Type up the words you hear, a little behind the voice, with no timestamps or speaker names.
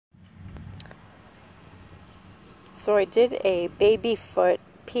So I did a baby foot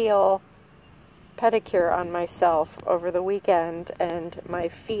peel pedicure on myself over the weekend, and my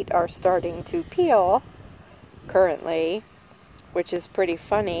feet are starting to peel currently, which is pretty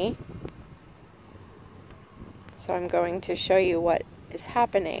funny. So I'm going to show you what is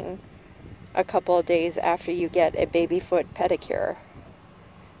happening a couple of days after you get a baby foot pedicure.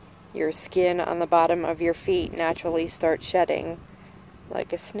 Your skin on the bottom of your feet naturally starts shedding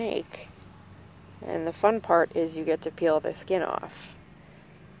like a snake. And the fun part is you get to peel the skin off.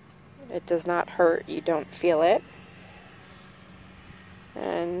 It does not hurt, you don't feel it,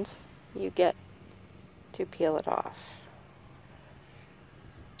 and you get to peel it off.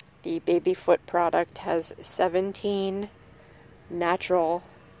 The baby foot product has 17 natural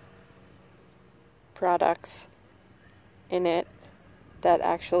products in it that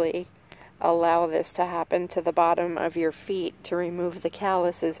actually allow this to happen to the bottom of your feet to remove the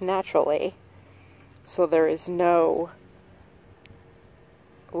calluses naturally. So there is no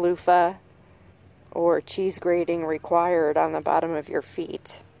loofah or cheese grating required on the bottom of your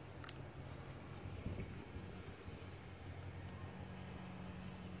feet.